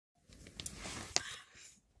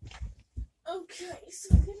Okay, so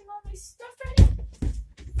I'm getting all my stuff ready.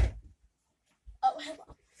 Oh,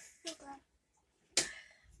 hello. Okay.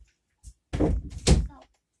 Oh.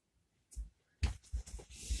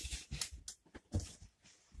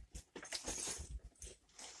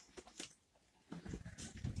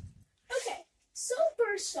 Okay, so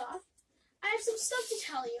first off, I have some stuff to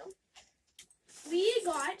tell you. We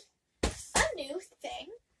got a new thing.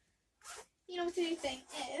 You know what the new thing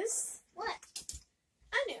is? What?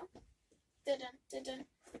 A new dun-dun,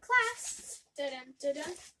 class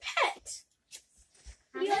dun-dun, pet.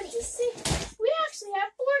 We like to see. We actually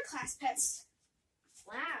have 4 class pets.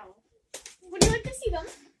 Wow. Would you like to see them?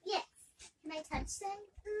 Yes. Can I touch them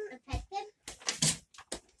or pet them?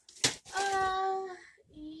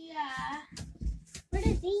 Yeah. What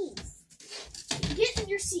are these? Get in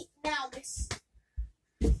your seat now, Miss.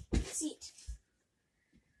 Seat.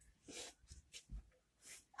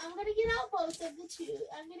 I'm gonna get out both of the two.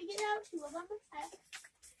 I'm gonna get out 2 of them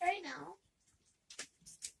right now.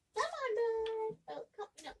 Come on, bud. Oh,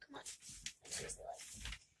 come on. Seriously,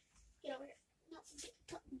 get over here. No,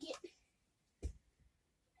 get.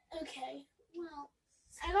 Okay. Well,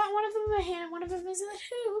 I got one of them in my hand. One of them is in the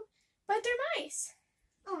tube, but they're mice.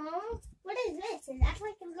 Oh, what is this? Is that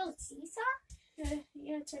like a little seesaw?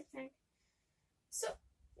 Yeah, type thing. So,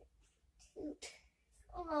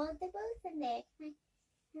 oh, they're both in there. Can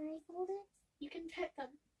I hold it? you can pet them,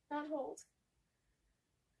 not hold.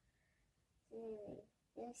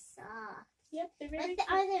 They're soft. Yep, they're very What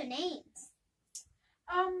are their names?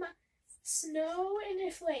 Snow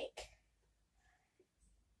and Flake.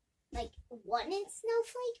 Like one is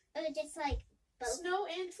Snowflake, or just like both? Snow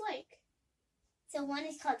and Flake. So one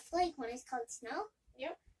is called Flake, one is called Snow?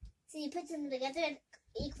 Yep. So you put them together and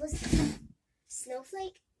equals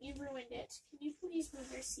Snowflake? You ruined it. Can you please move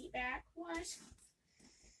your seat back? What?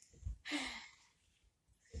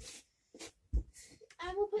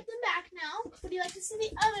 I will put them back now. Would you like to see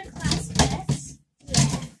the other class pets?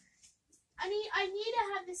 Yeah. I need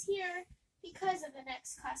to have this here because of the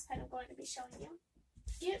next class pet I'm going to be showing you.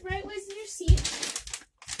 Get right with your seat.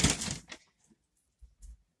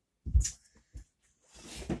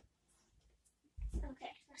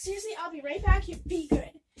 Okay. Seriously, I'll be right back. You be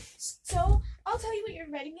good. So, I'll tell you what your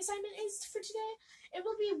writing assignment is for today. It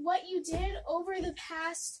will be what you did over the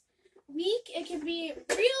past week. It can be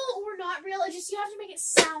real or not real. You have to make it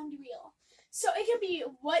sound real. So, it can be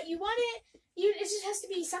what you want it. It just has to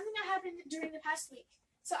be something that happened during the past week.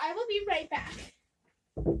 So, I will be right back.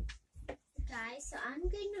 Guys, so I'm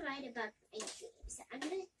going to write about my dreams. I'm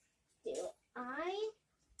going to do I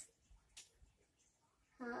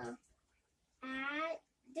have had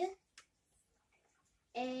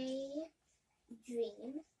a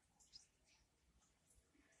dream.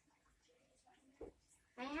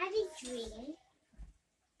 I had a dream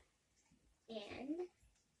and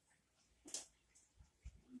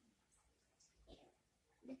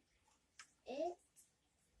it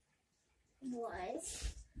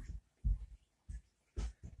was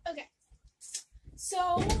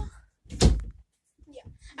So, yeah.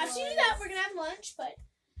 After you do that, we're going to have lunch, but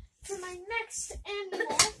for my next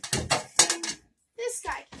animal, this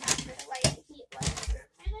guy can have the light heat light for a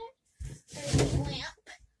minute. There's a lamp.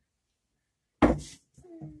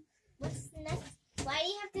 What's the next? Why do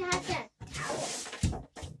you have to have that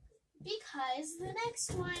towel? Because the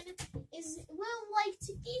next one will like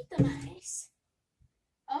to eat the mice.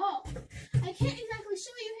 Oh, I can't exactly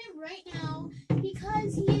show you him right now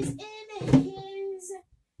because he is in his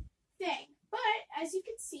thing. But as you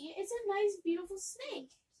can see, it's a nice, beautiful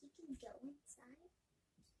snake. He can go inside.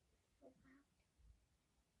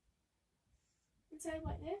 Inside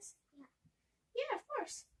what, this? Yeah. Yeah, of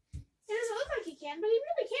course. It doesn't look like he can, but he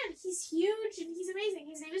really can. He's huge and he's amazing.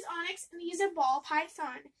 His name is Onyx, and he's a ball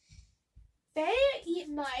python. They eat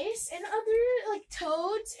mice and other, like,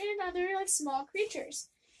 toads and other, like, small creatures.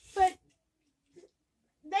 But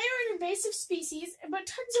they are an invasive species, but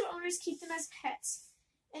tons of owners keep them as pets.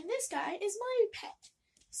 And this guy is my pet,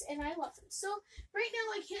 and I love him. So right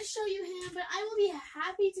now I can't show you him, but I will be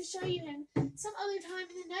happy to show you him some other time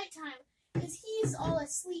in the nighttime, because he's all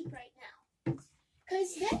asleep right now.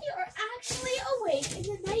 Because they are actually awake in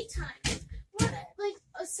the nighttime.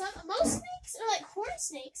 Most snakes are like horn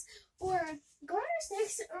snakes or garter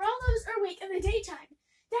snakes, or all those are awake in the daytime.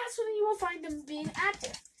 That's when you will find them being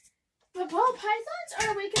active. But ball pythons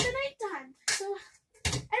are awake in the nighttime. So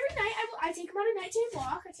every night I take him on a nighttime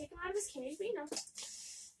walk. I take him out of his cage, but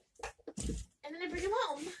and then I bring him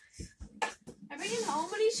home.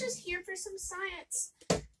 But he's just here for some science.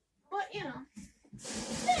 But then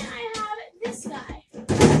I have this guy.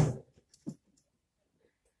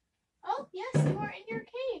 Oh yes, you are in your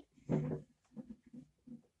cave.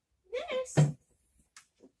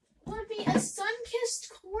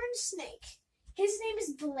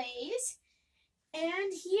 Blaze,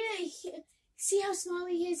 and he see how small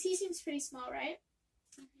he is? He seems pretty small, right?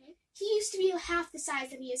 Mhm. He used to be half the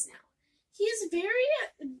size that he is now. He is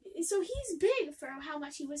so he's big for how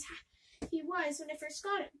much he was when I first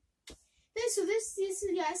got him. This is,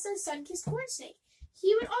 yes, a sun-kissed corn snake.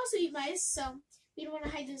 He would also eat mice, so we don't want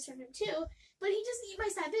to hide this from him too. But he doesn't eat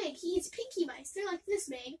mice that big. He eats pinky mice. They're like this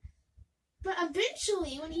big. But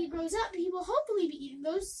eventually, when he grows up, he will hopefully be eating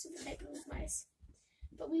those type of mice.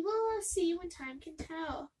 But we will see when time can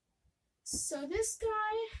tell. So this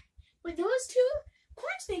guy, with those two,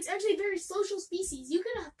 corn snakes are actually a very social species. You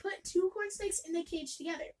can put two corn snakes in the cage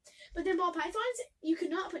together. But they're ball pythons, you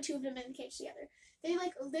cannot put two of them in the cage together. They're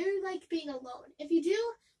like being alone. If you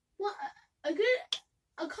do, well, a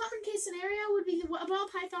common case scenario would be a ball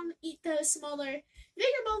python would eat the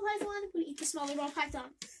bigger ball python would eat the smaller ball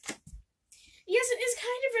python. Yes, it is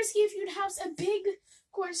kind of risky if you'd house a big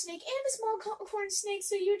corn snake and a small corn snake,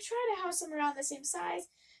 so you'd try to house them around the same size,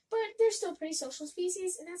 but they're still pretty social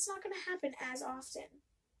species, and that's not going to happen as often.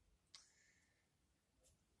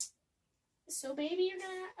 So, baby, you're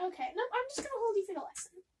going to... Okay, nope, I'm just going to hold you for the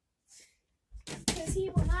lesson. Because he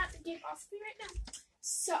will not get off me right now.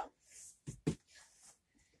 So,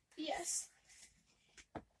 yes.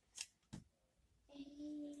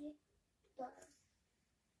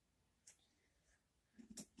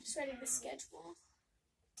 Just writing the schedule.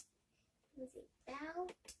 Was it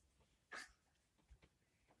about?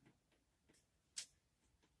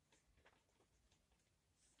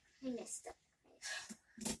 I messed up.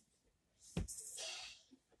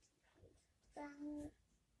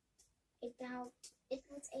 It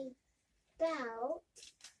was about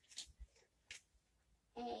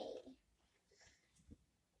Oh,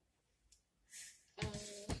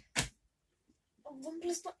 1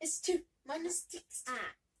 plus 1 is 2. Minus 6.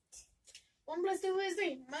 1 plus 2 is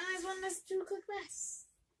 3. Minus 1 is 2. Quick math.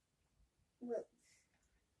 Well,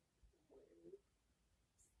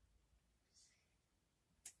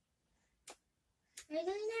 are you going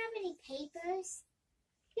to have any papers?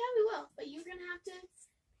 Yeah, we will. But you're going to have to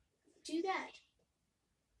do that.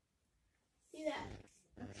 Do that.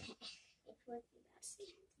 Okay. It would be about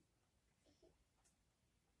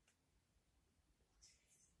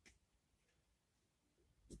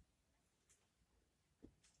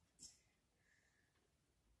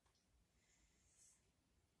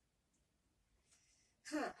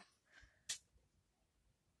Huh.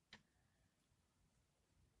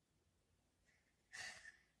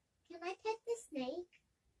 Can I pet the snake?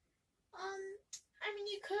 I mean,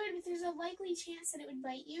 you could, but there's a likely chance that it would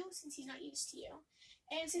bite you since he's not used to you.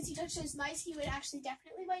 And since you touch those mice, he would actually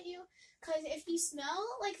definitely bite you. Because if you smell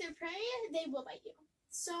like their prey, they will bite you.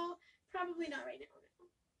 So, probably not right now. No.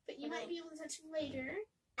 But you might be able to touch him later.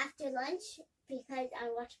 After lunch? Because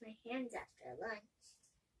I wash my hands after lunch.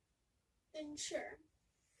 Then sure.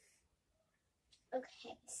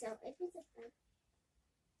 Okay, so it was a fun.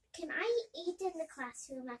 Can I eat in the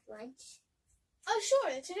classroom at lunch? Oh,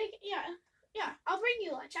 sure. Today, yeah. Yeah, I'll bring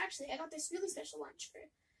you lunch, actually. I got this really special lunch for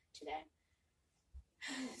today.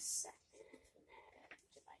 7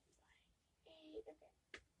 divided by 8.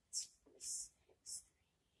 Okay. 6.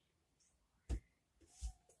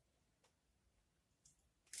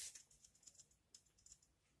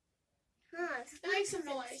 Huh. Make some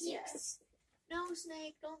noise, yes. No,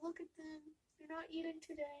 Snake, don't look at them. You're not eating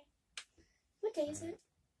today. What day is it?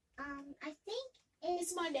 I think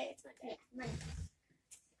It's Monday. It's Monday. yeah, Monday.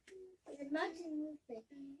 The Martin Luther.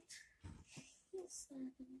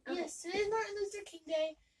 Yes, it is Martin Luther King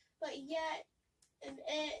Day, but yet,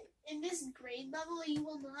 in this grade level, you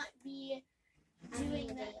will not be doing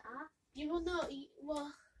the that. day off. You will not.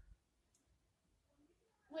 Well,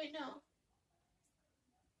 wait, no.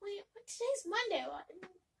 Wait, today's Monday. What?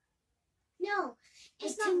 No,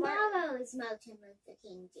 It's and not tomorrow is Martin Luther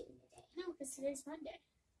King Jr. Day. No, because today's Monday.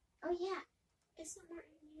 Oh yeah. It's not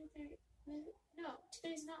Martin Luther. No,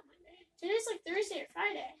 today's not Monday. Today's like Thursday or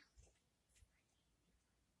Friday.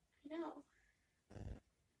 I know.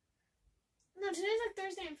 No, today's like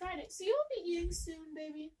Thursday and Friday. So you'll be eating soon,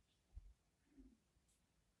 baby.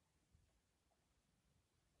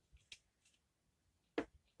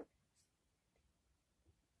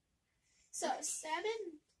 So 7,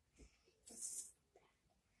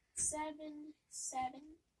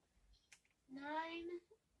 9,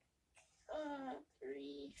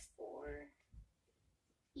 3, 4.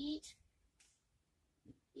 Eat.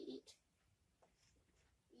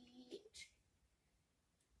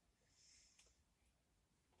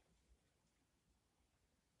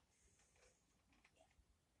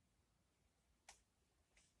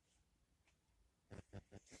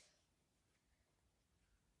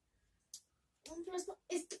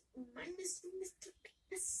 is minus Mr.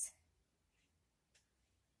 Penis.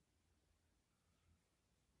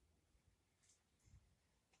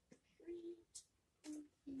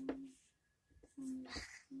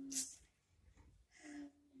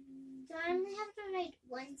 Do I only have to write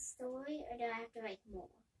one story, or do I have to write more?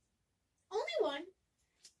 Only one.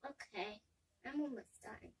 Okay, I'm almost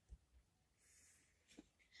done.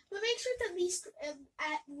 But make sure that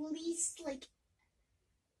at least like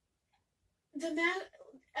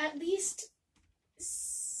at least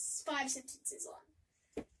 5 sentences long.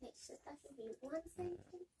 Okay, so that would be 1 sentence,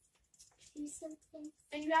 2 sentences,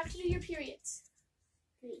 And you have to do your periods.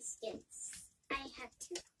 3 skins. I have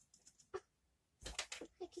 2.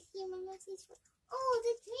 I can hear my mousies. Oh,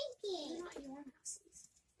 they're drinking. Not your mousies.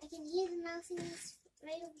 I can hear the mousies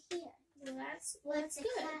right over here. Well, that's the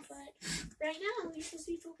good. class? But right now, you're supposed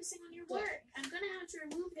to be focusing on your work. I'm gonna have to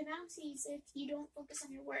remove the mousies if you don't focus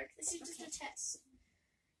on your work. This is just a test.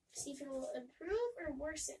 See if it will improve or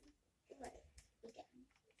worsen. Right. Okay.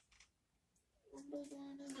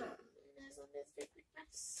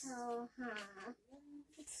 So,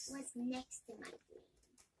 what's next in my dream?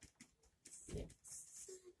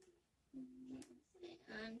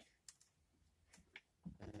 And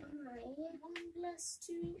 1 plus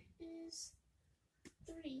 2 is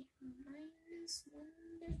 3. Minus 1,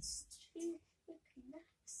 that's 2.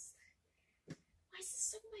 Max. Why is this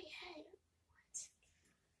stuck in my head?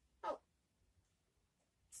 What? Oh.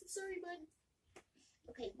 Sorry, bud.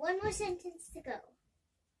 okay, 1 more sentence to go.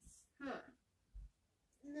 9.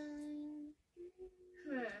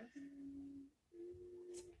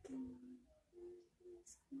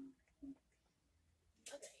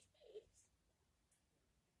 Okay.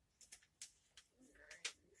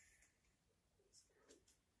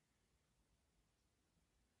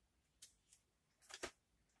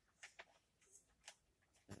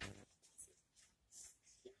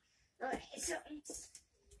 9. Alright, so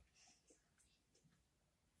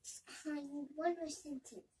 1 more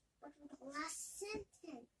sentence. What was the last sentence?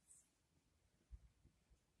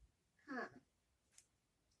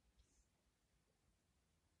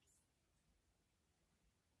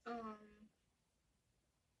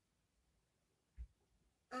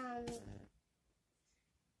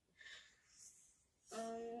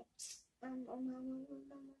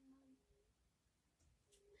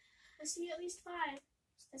 I see at least 5.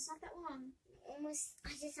 That's not that long. Almost. I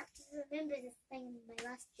just have to remember this thing in my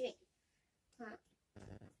last drink.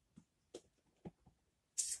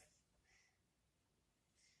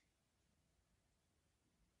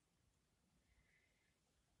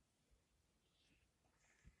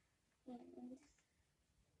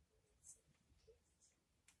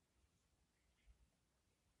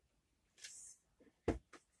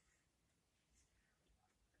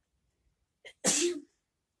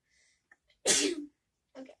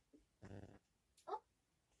 Okay. Oh.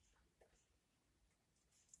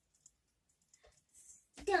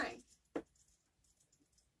 Done.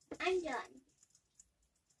 I'm done.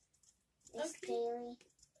 Miss Okay. Bailey.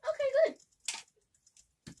 Okay, good.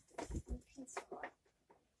 Pencil.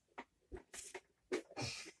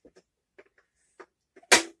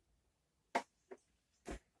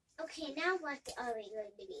 Okay, now what are we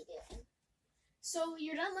going to be doing? So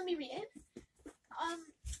you're done. Let me read it.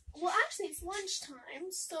 Well, actually, it's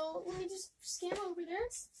lunchtime, so let me just scan over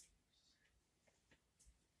this.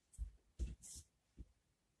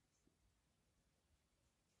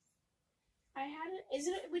 I had it. Is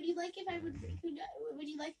it? Would you like if I would? Would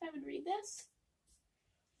you like if I would read this,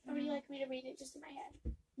 or would you like me to read it just in my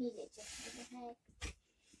head? Read it just in my head.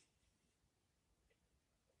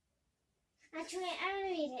 Actually, I want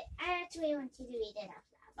to read it. I actually want you to read it out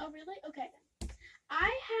loud. Oh, really? Okay then. I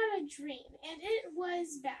had a dream, and it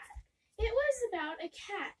was bad. It was about a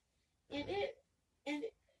cat, and it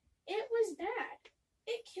was bad.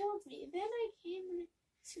 It killed me. Then I came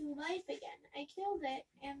to life again. I killed it,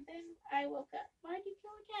 and then I woke up. Why did you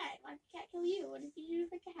kill a cat? Why did the cat kill you? What did you do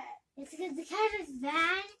to the cat? It's because the cat is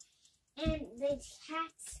bad, and the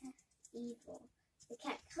cat's evil. The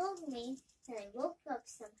cat killed me, then I woke up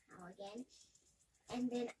somehow again, and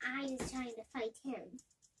then I was trying to fight him,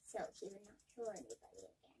 so he would not kill anybody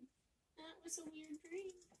again. That was a weird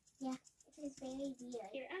dream. Yeah, it was very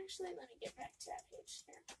weird. Here, actually, let me get back to that page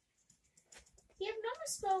here. You have no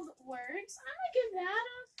misspelled words. I'm gonna give that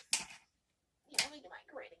a... Yeah, let me get my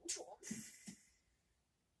grading tool.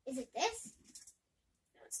 Is it this?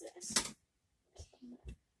 No, it's this.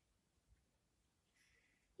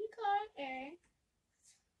 You got a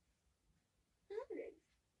 100.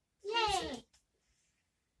 Yay!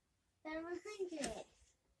 Then 100.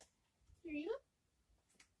 Here you go.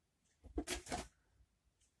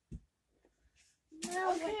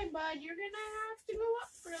 bud, you're gonna have to go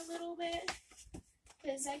up for a little bit.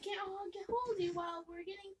 Because I can't hold you while we're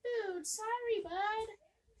getting food. Sorry, bud.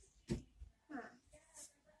 Huh.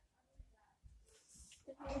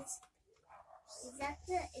 Is that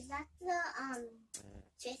the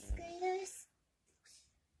fifth graders?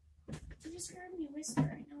 You just heard me whisper.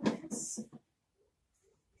 I know this.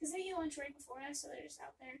 Because they ate lunch right before us, so they're just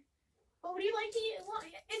out there. But would you like to eat? Well,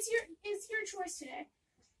 it's your choice today.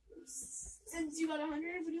 Since you got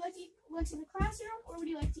 100, would you like to eat lunch in the classroom, or would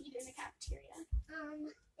you like to eat in the cafeteria?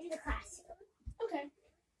 In the classroom. Okay.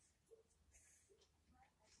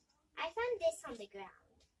 I found this on the ground.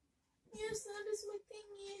 Yes, that is my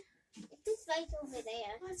thingy. It is right over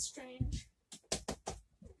there. That's strange.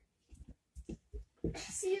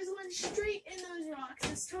 See, he went straight in those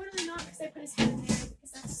rocks. It's totally not because I put his head in there,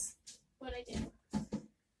 because that's what I do.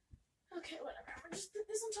 Okay, whatever. I'm gonna just put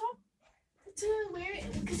this on top to wear it,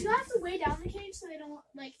 because you have to weigh down the cage so they don't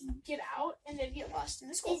like get out and then get lost in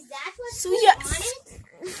the school. Is that what So was yes. on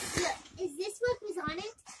it? Is this what was on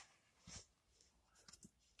it?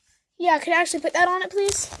 Yeah, could I actually put that on it,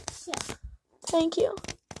 please? Sure. Thank you.